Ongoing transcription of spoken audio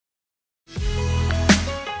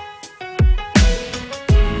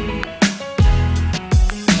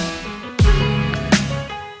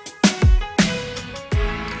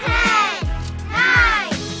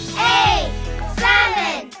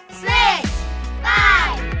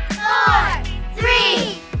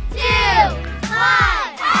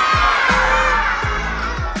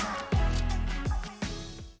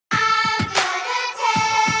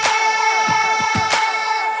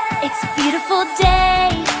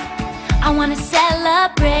wanna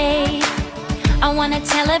celebrate. I wanna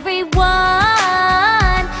tell everyone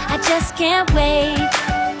I just can't wait.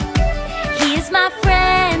 He is my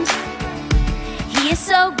friend, he is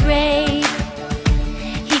so great.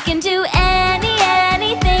 He can do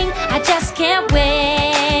anything, I just can't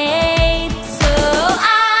wait. So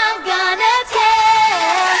I'm gonna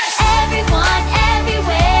tell everyone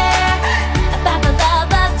everywhere about the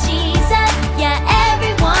love of Jesus. Yeah,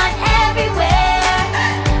 everyone everywhere.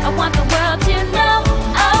 I want the world to know.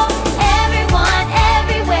 Oh, everyone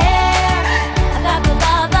everywhere about the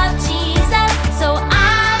love of Jesus. So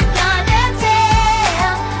I'm gonna tell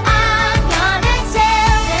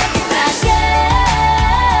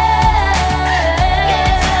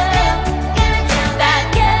that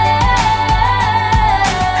girl.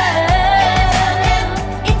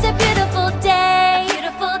 It's a beautiful day.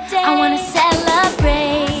 I wanna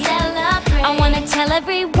celebrate. I wanna tell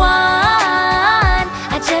everyone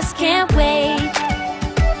I just can't wait.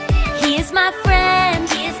 He is my friend.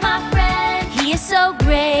 He is so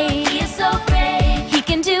great. He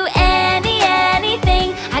can do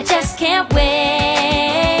anything, I just can't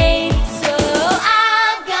wait. So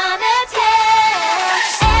I'm gonna tell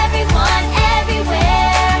everyone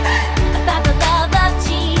everywhere about the love of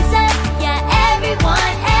Jesus. Yeah,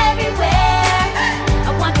 everyone everywhere.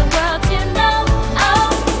 I want the world to know. Oh,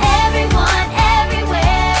 everyone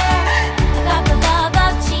everywhere about the love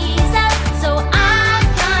of Jesus. So I'm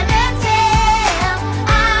gonna tell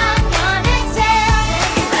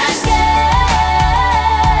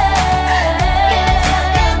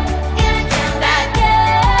that girl.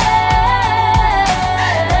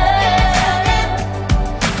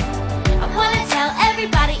 I wanna tell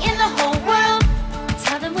everybody in the whole world,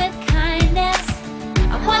 tell them with kindness.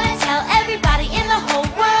 I wanna tell everybody in the whole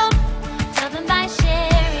world, tell them by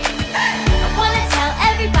sharing. I wanna tell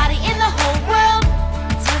everybody in the whole world,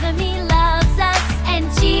 tell them he loves us, and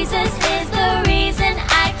Jesus is the reason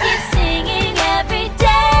I keep singing every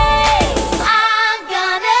day. I'm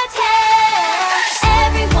gonna tell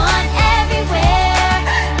everyone everywhere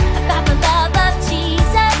about the love of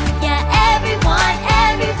Jesus. Yeah, everyone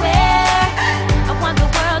everywhere. I want the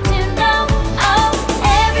world to know. Oh,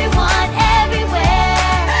 everyone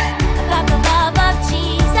everywhere about the love of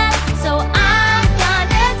Jesus. So I'm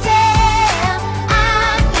gonna tell that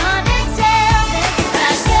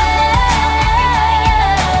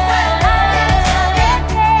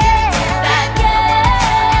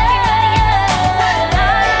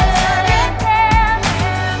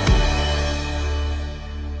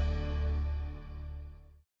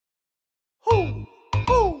Who?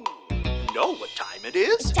 You know what time it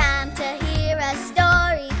is? It's time to hear a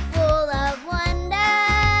story full of wonder.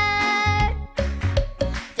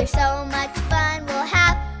 There's so much fun we'll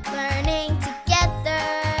have learning together.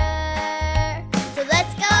 So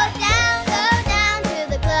let's go down to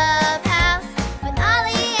the clubhouse with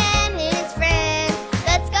Ollie and his friends.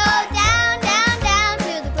 Let's go down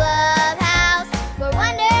to the clubhouse where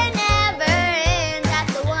wonder never ends at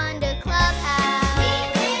the Wonder Clubhouse. Meet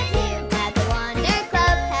with you at the Wonder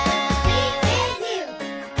Clubhouse. Meet with you.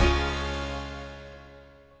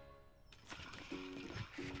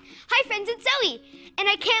 Hi friends, it's Zoe, and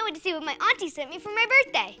I can't wait to see what my auntie sent me for my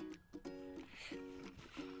birthday.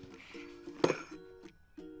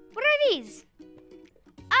 What are these?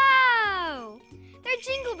 Oh, they're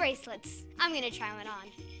jingle bracelets. I'm gonna try one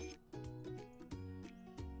on.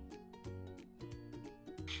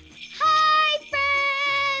 Hi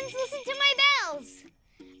friends, listen to my bells.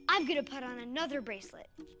 I'm gonna put on another bracelet.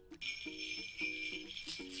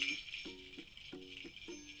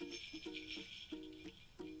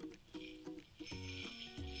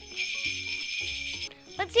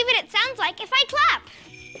 Let's see what it sounds like if I clap.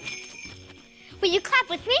 Will you clap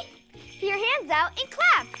with me? Put your hands out and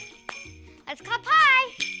clap. Let's clap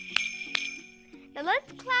high. Now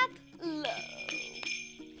let's clap low.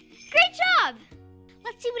 Great job.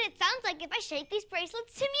 Let's see what it sounds like if I shake these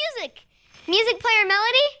bracelets to music. Music player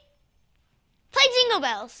melody. Play Jingle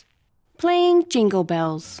Bells. Playing Jingle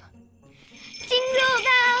Bells. Jingle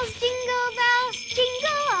bells,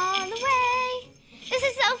 jingle all the way. This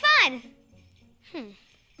is so fun.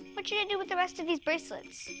 What should I do with the rest of these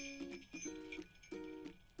bracelets?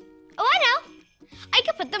 Oh, I know. I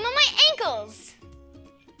could put them on my ankles.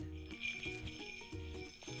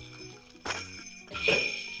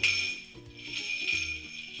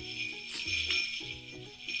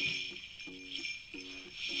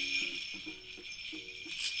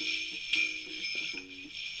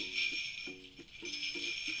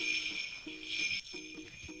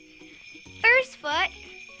 First foot,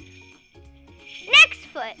 next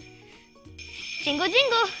foot. Jingle,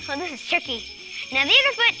 jingle. Oh, this is tricky. Now the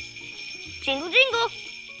other foot. Jingle, jingle.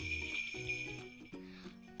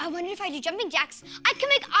 I wonder if I do jumping jacks, I can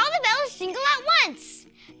make all the bells jingle at once.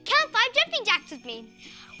 Count 5 jumping jacks with me.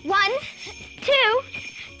 1, 2,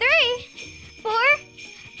 3, 4,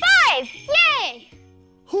 5. Yay!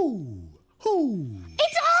 Hoo, hoo.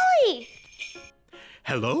 It's Ollie.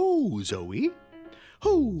 Hello, Zoe.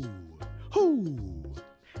 Hoo, hoo.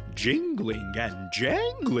 Jingling and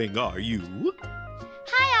jangling, are you?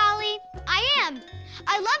 Hi, Ollie. I am.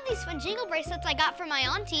 I love these fun jingle bracelets I got from my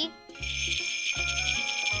auntie.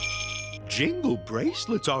 Jingle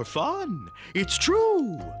bracelets are fun. It's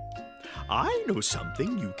true. I know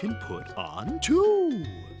something you can put on, too.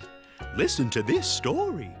 Listen to this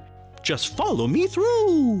story. Just follow me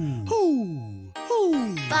through. Hoo,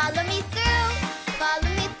 hoo. Follow me through, follow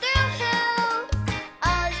me through, who?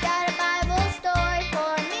 Ollie's got a Bible story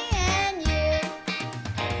for me and you.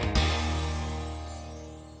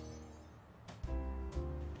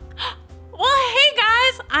 Well, hey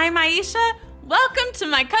guys, I'm Aisha. Welcome to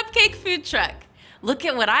my cupcake food truck. Look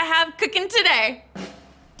at what I have cooking today.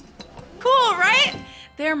 Cool, right?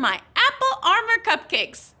 They're my apple armor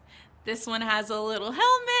cupcakes. This one has a little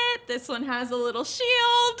helmet. This one has a little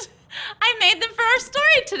shield. I made them for our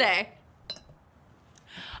story today.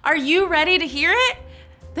 Are you ready to hear it?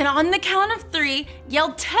 Then on the count of 3,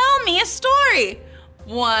 yell, "Tell me a story."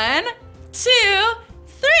 1, 2,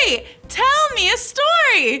 3. Tell me a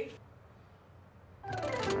story.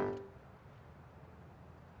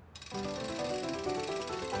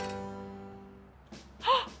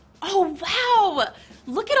 Oh, wow!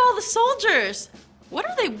 Look at all the soldiers. What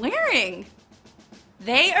are they wearing?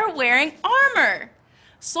 They are wearing armor.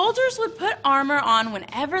 Soldiers would put armor on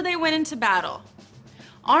whenever they went into battle.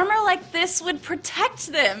 Armor like this would protect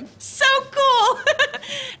them. So cool!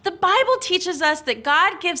 The Bible teaches us that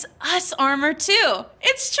God gives us armor too.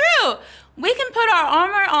 It's true. We can put our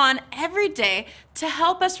armor on every day to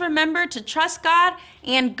help us remember to trust God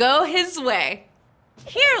and go His way.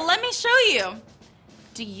 Here, let me show you.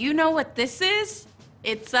 Do you know what this is?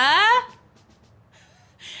 It's a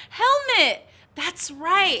helmet. That's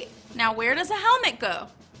right. Now, where does a helmet go?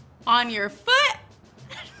 On your foot?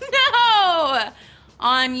 No.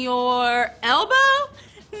 On your elbow?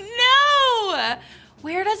 No.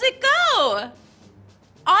 Where does it go?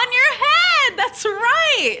 On your head. That's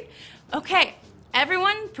right. Okay,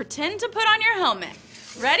 everyone pretend to put on your helmet.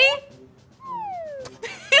 Ready?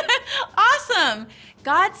 Awesome.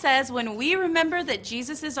 God says when we remember that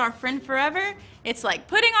Jesus is our friend forever, it's like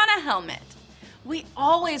putting on a helmet. We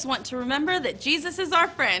always want to remember that Jesus is our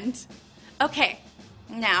friend. Okay,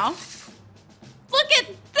 now, look at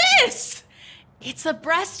this! It's a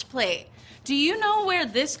breastplate. Do you know where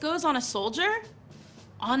this goes on a soldier?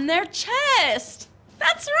 On their chest.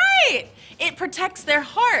 That's right! It protects their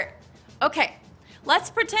heart. Okay, let's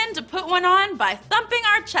pretend to put one on by thumping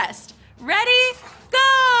our chest. Ready?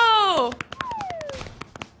 Go!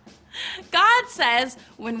 God says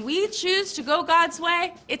when we choose to go God's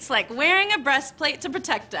way, it's like wearing a breastplate to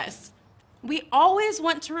protect us. We always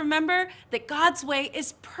want to remember that God's way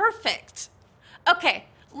is perfect. Okay,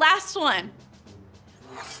 last one.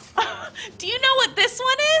 Do you know what this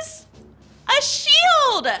one is? A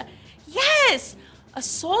shield! Yes! A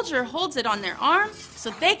soldier holds it on their arm so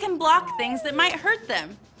they can block things that might hurt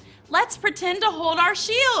them. Let's pretend to hold our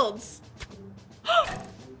shields.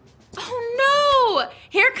 Oh no!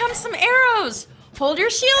 Here come some arrows. Hold your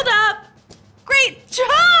shield up. Great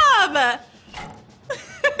job!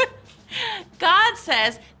 God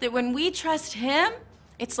says that when we trust Him,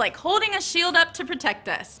 it's like holding a shield up to protect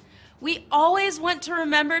us. We always want to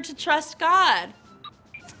remember to trust God.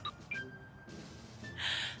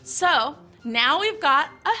 So, now we've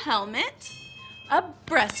got a helmet, a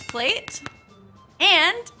breastplate,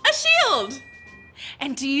 and a shield.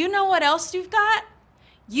 And do you know what else you've got?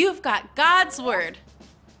 You've got God's Word,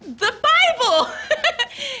 the Bible.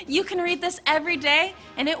 You can read this every day,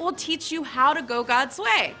 and it will teach you how to go God's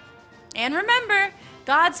way. And remember,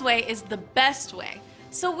 God's way is the best way,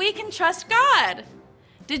 so we can trust God.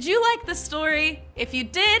 Did you like the story? If you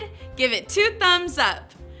did, give it 2 thumbs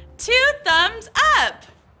up. 2 thumbs up.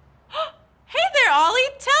 Hey there, Ollie,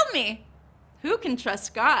 tell me, who can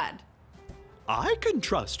trust God? I can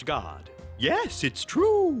trust God. Yes, it's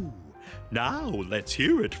true. Now let's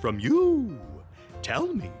hear it from you. Tell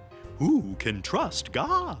me, who can trust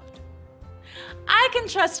God? I can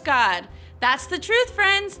trust God. That's the truth,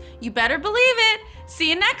 friends. You better believe it. See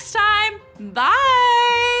you next time.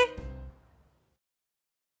 Bye.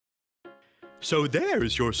 So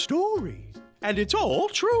there's your story, and it's all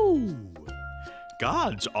true.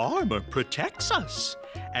 God's armor protects us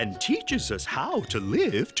and teaches us how to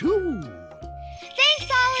live too.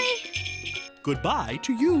 Thanks, Ollie. Goodbye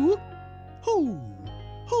to you. Hoo,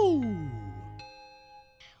 hoo.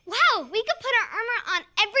 Wow, we could put our armor on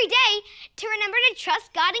every day to remember to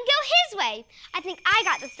trust God and go His way. I think I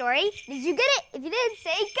got the story. Did you get it? If you did,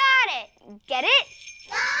 say got it. Get it?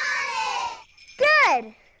 Got it!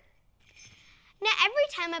 Good. Now every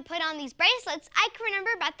time I put on these bracelets, I can remember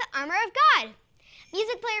about the armor of God.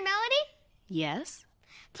 Music player Melody, Yes.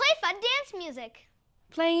 play fun dance music.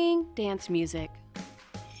 Playing dance music.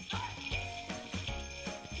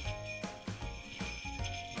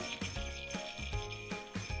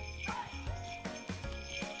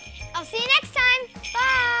 I'll see you next time.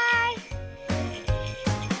 Bye.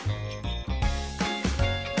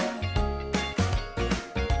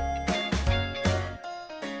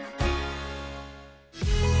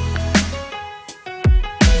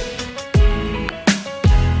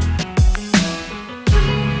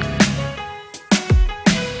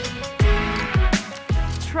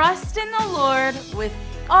 Trust in the Lord with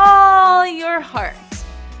all your heart.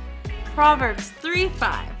 Proverbs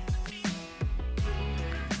 3:5.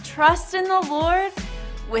 Trust in the Lord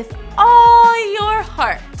with all your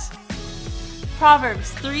heart.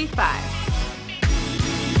 Proverbs 3:5.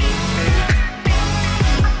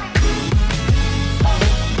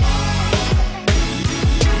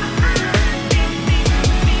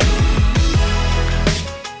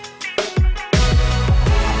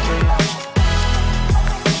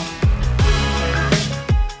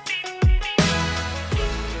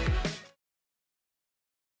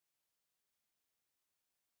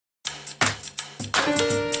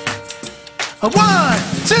 A 1,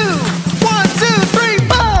 2, 1, 2, 3,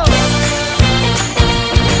 4.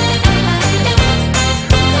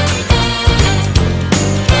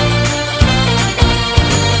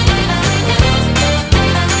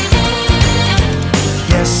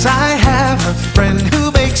 Yes, I have a friend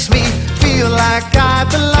who makes me feel like I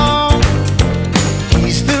belong.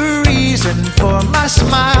 He's the reason for my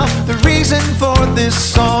smile, the reason for this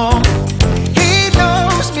song. He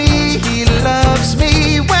knows me, he loves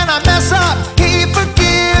me. When I mess up, he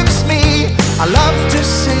forgives me. I love to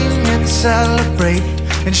sing and celebrate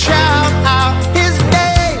and shout out his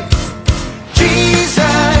name.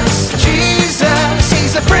 Jesus, Jesus,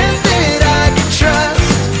 he's a friend that I can trust.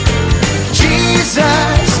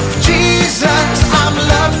 Jesus, Jesus, I'm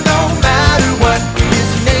loved no matter what.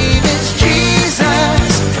 His name is Jesus,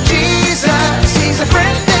 Jesus, he's a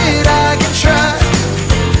friend that I can trust.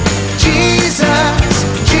 Jesus,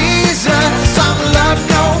 Jesus, I'm loved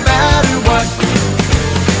no matter what.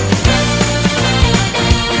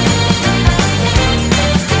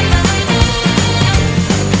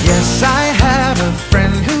 Yes, I have a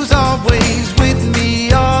friend who's always with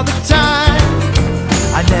me all the time.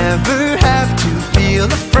 I never have to feel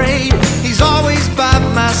afraid. He's always by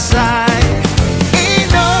my side. He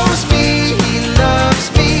knows me, he loves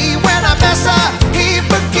me. When I mess up, he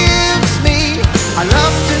forgives me. I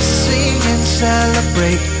love to sing and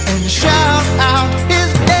celebrate and shout out his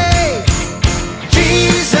name.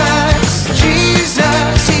 Jesus,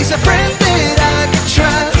 Jesus, he's a friend that I can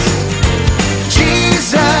trust.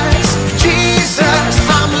 Jesus, Jesus,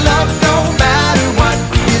 I'm loved no matter what.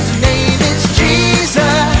 His name is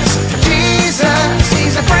Jesus, Jesus,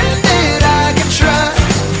 he's a friend that I can trust.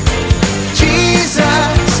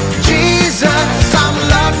 Jesus, Jesus, I'm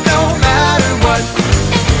loved no matter what.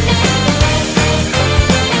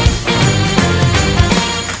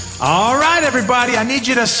 All right, everybody, I need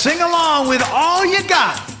you to sing along with all you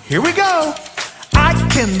got. Here we go. I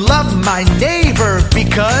can love my neighbor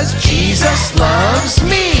because Jesus loves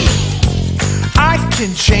me. I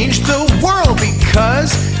can change the world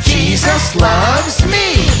because Jesus loves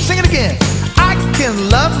me. Sing it again. I can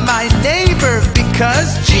love my neighbor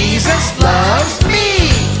because Jesus loves me.